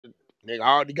Nigga,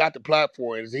 I already got the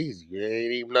platform. It's easy. It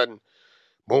ain't even nothing.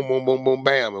 Boom, boom, boom, boom,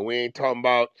 bam. And we ain't talking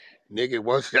about, nigga,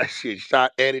 once that shit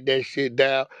shot, edit that shit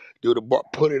down, do the bar,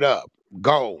 put it up,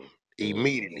 go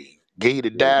immediately. Give you the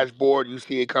dashboard, you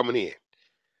see it coming in.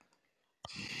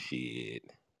 Shit.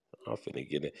 I'm finna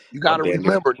get it. You got to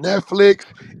remember Netflix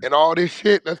and all this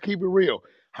shit. Let's keep it real.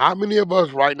 How many of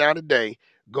us right now today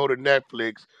go to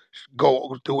Netflix,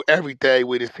 go through everything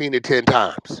we've seen it 10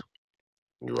 times?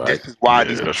 Right. This is why Yeah,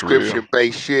 this that's real.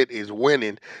 subscription-based shit is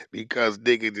winning because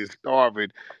niggas is starving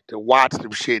to watch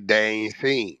some shit they ain't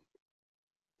seen.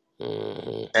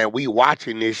 And we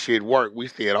watching this shit work. We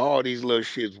seeing all these little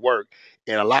shits work.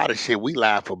 And a lot of shit we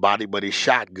laugh about it, but it's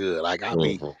shot good. Like I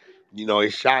be,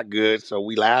 it's shot good, so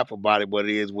we laugh about it, but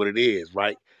it is what it is,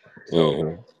 right?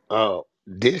 So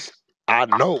this I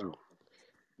know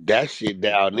that shit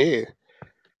down there.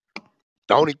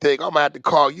 The only thing I'm gonna have to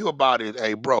call you about is,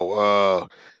 hey bro,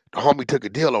 the homie took a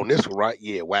deal on this one, right?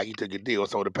 Yeah, Wacky took a deal.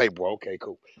 It's on the paper. Okay,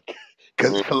 cool.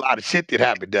 Cause there's a lot of shit that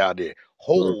happened down there.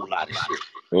 Whole lot of shit.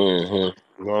 You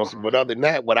know, but other than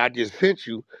that, what I just sent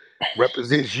you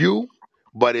represents you,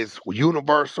 but it's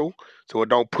universal, so it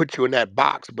don't put you in that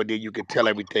box. But then you can tell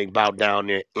everything about down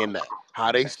there in that.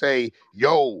 How they say,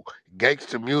 "Yo,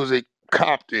 gangster music,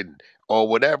 Compton, or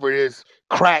whatever it is,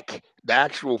 crack." The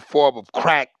actual form of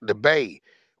crack, the Bay,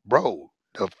 bro.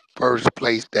 The first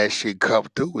place that shit come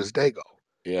through is Dago.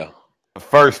 Yeah. The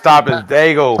first stop is So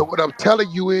Dago. what I'm telling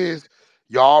you is,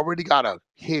 you already got a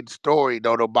hidden story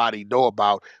don't nobody know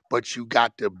about, but you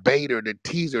got the baiter, the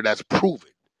teaser that's proven.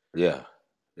 Yeah.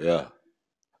 Yeah.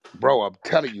 Bro, I'm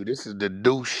telling you, this is the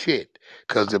new shit.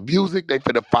 Cause the music, they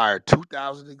finna fire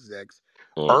 2,000 execs.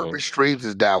 Urban streams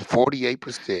is down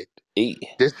 48%.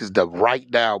 This is the right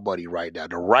now money right now.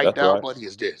 The right now money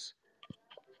is this.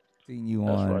 Seen you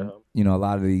on, a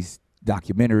lot of these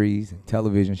documentaries and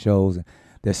television shows, and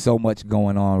there's so much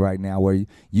going on right now where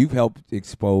you've helped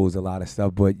expose a lot of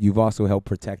stuff, but you've also helped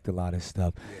protect a lot of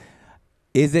stuff.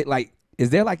 Is there like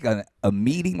a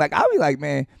meeting? Like, I'll be like,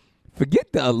 man,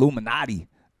 forget the Illuminati.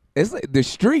 It's like the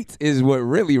streets is what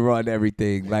really run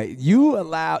everything. Like,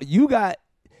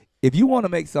 if you want to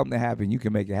make something happen, you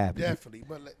can make it happen. Definitely,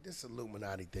 but this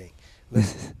Illuminati thing,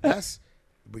 listen, that's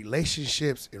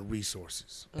relationships and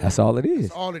resources. That's all it is.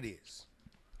 That's all it is.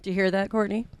 Do you hear that,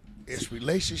 Courtney? It's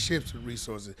relationships and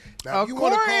resources. Now, if you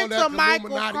want According to call to that Michael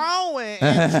Illuminati, Cohen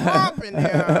and Trump and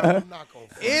them, I'm not gonna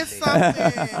front. it's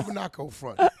something. I'm not gonna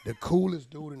front. The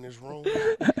coolest dude in this room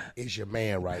is your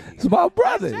man right here. It's my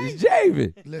brother. It's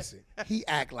Javen. Listen, he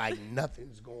act like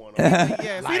nothing's going on.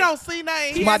 Yeah, if Like, he don't see nothing,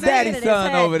 It's he my say it daddy's in son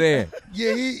his head. over there.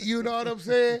 Yeah, you know what I'm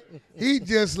saying? He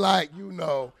just like,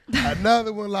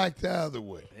 another one like the other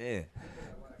one.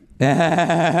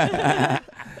 Yeah.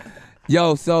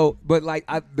 Yo, so, but like,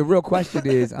 the real question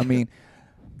is, I mean,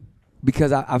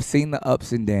 because I've seen the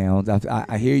ups and downs.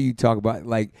 I hear you talk about,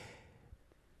 like,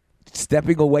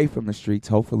 stepping away from the streets,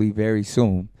 hopefully very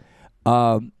soon.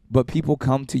 But people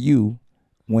come to you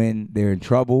when they're in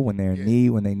trouble, when they're in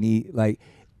need, when they need, like,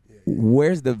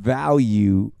 where's the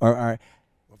value? Or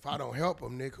if I don't help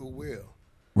them, Nick, who will?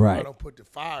 Right. If I don't put the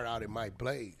fire out, it might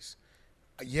blaze.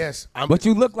 Yes. But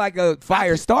you look like a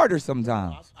fire starter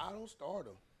sometimes. I don't start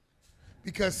them.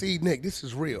 Because, see, Nick, this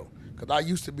is real. Because I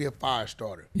used to be a fire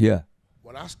starter. Yeah.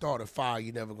 When I start a fire,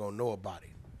 you're never going to know about it.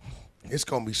 It's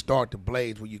going to be start to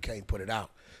blaze where you can't put it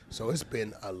out. So it's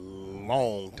been a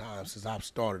long time since I've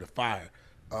started a fire.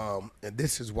 And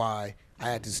this is why I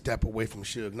had to step away from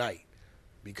Suge Knight.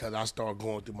 Because I started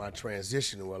going through my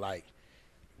transition and we're like,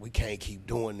 we can't keep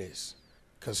doing this.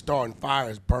 Because starting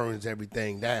fires burns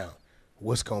everything down.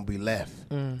 What's going to be left?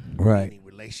 Right. Any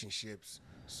relationships,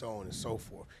 so on and so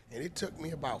forth. And it took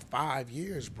me about 5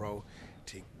 years, bro,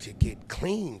 to get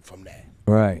clean from that.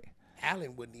 Right.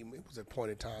 Alan wouldn't even, it was a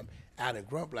point in time, Alan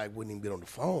Grumplack wouldn't even get on the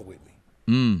phone with me.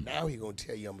 Now he going to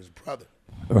tell you I'm his brother.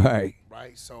 Right.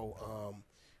 Right? So,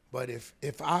 but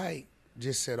if I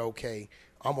just said, okay,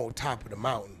 I'm on top of the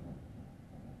mountain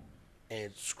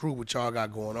and screw what y'all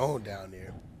got going on down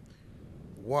there,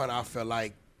 one, I felt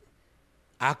like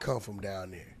I come from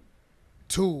down there.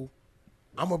 Two,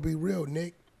 I'm going to be real,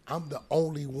 Nick. I'm the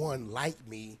only one like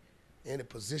me in the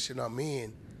position I'm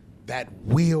in that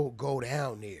will go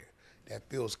down there, that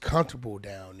feels comfortable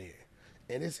down there.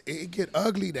 And it get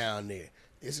ugly down there.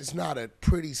 It's not a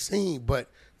pretty scene, but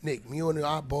Nick, me and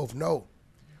I both know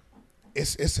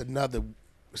it's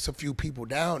a few people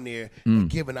down there that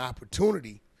given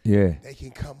opportunity, they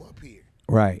can come up here.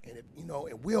 Right. And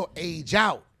and we'll age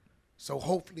out. So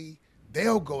hopefully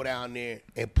they'll go down there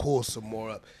and pull some more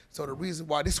up. So this is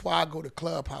why I go to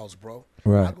Clubhouse, bro.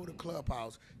 Right. I go to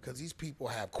Clubhouse because these people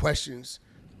have questions.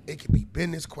 It can be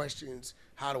business questions.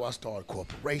 How do I start a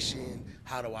corporation?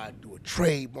 How do I do a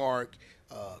trademark?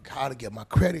 How to get my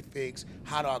credit fixed?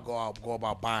 How do I go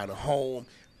about buying a home?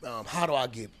 How do I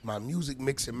get my music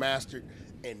mixed and mastered?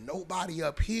 And nobody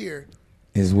up here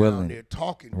is willing. They're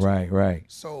talking to Right, me. right.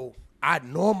 So I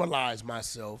normalize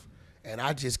myself, and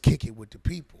I just kick it with the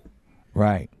people.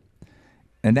 Right.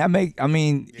 And that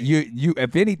you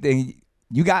if anything,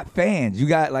 you got fans. You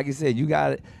got, like you said, you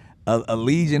got a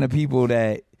legion of people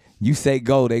that you say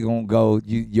go, they gonna go.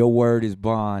 Your word is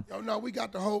bond. No, we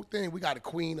got the whole thing. We got a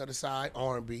queen of the side,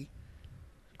 R&B,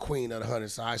 queen of the 100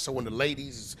 side. So when the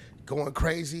ladies is going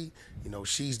crazy,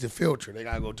 she's the filter. They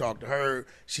gotta go talk to her.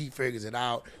 She figures it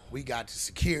out. We got the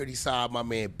security side, my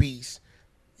man Beast.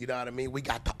 You know what I mean? We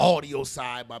got the audio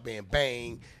side, my man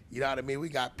Bang. You know what I mean? We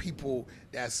got people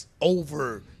that's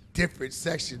over different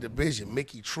sections of the division.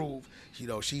 Mickey Truth,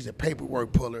 she's a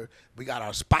paperwork puller. We got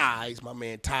our spies, my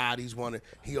man Todd.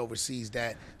 He oversees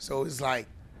that. So it's like,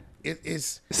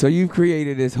 it's. So you've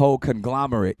created this whole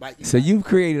conglomerate. So you've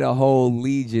created a whole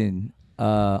legion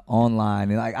online,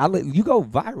 and you go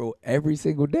viral every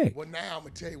single day. Well, now I'm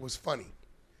gonna tell you what's funny.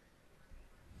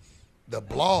 The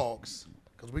blogs,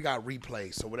 because we got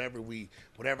replays. So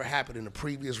whatever happened in the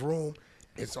previous room,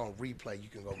 it's on replay. You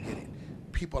can go get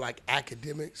it. People like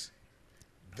academics,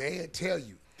 they'll tell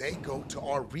you they go to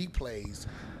our replays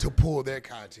to pull their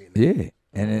content. Yeah,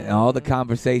 and all the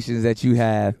conversations that you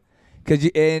have, cause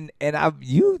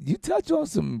you touch on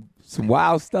some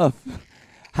wild stuff.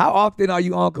 How often are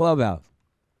you on Clubhouse?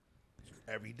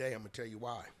 Every day. I'm gonna tell you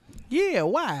why. Yeah,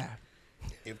 why?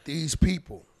 If these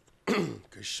people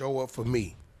could show up for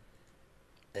me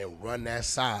and run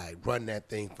that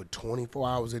thing for 24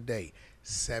 hours a day,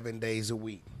 7 days a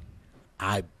week,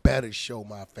 I better show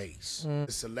my face.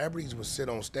 The celebrities would sit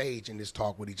on stage and just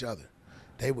talk with each other.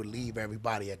 They would leave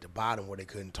everybody at the bottom where they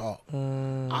couldn't talk.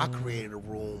 I created a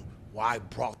room where I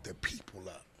brought the people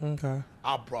up. Okay.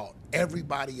 I brought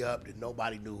everybody up that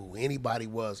nobody knew who anybody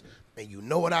was. And you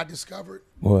know what I discovered?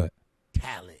 What?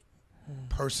 Talent,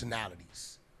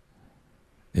 personalities.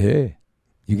 Yeah.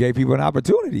 You gave people an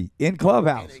opportunity in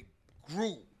Clubhouse. And they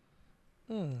grew.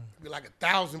 Be like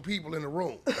 1,000 people in the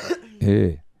room.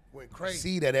 Yeah. Went crazy.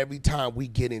 See that every time we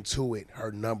get into it,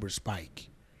 her numbers spike.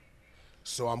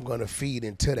 So I'm gonna feed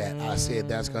into that. I said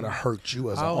that's gonna hurt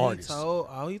you as an artist.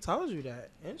 He told you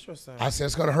that. Interesting. I said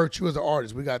it's gonna hurt you as an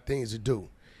artist. We got things to do.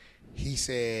 He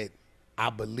said, I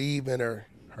believe in her.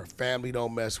 Her family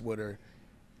don't mess with her.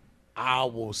 I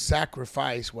will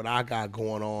sacrifice what I got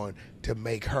going on to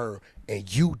make her,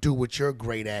 and you do what you're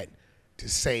great at to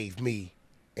save me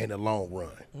in the long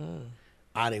run.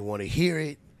 I didn't want to hear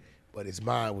it, but his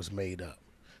mind was made up.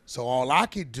 So all I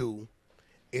could do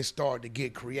is start to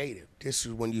get creative. This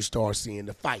is when you start seeing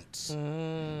the fights.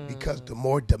 Because the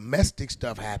more domestic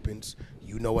stuff happens,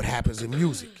 you know what happens in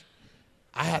music.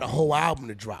 I had a whole album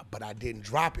to drop, but I didn't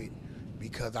drop it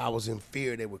because I was in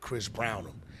fear they would Chris Brown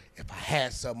them. If I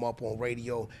had something up on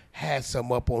radio, had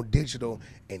something up on digital,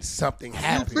 and something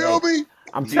happened. You feel me?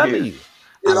 I'm telling you.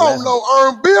 You don't know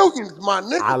earn billions, my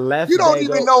nigga. I left You don't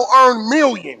even know earn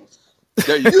millions.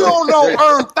 You don't know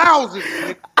earn thousands.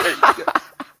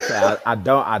 I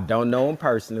don't know him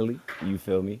personally. You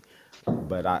feel me?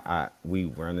 But we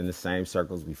run in the same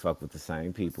circles. We fuck with the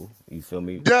same people. You feel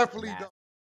me? Definitely don't.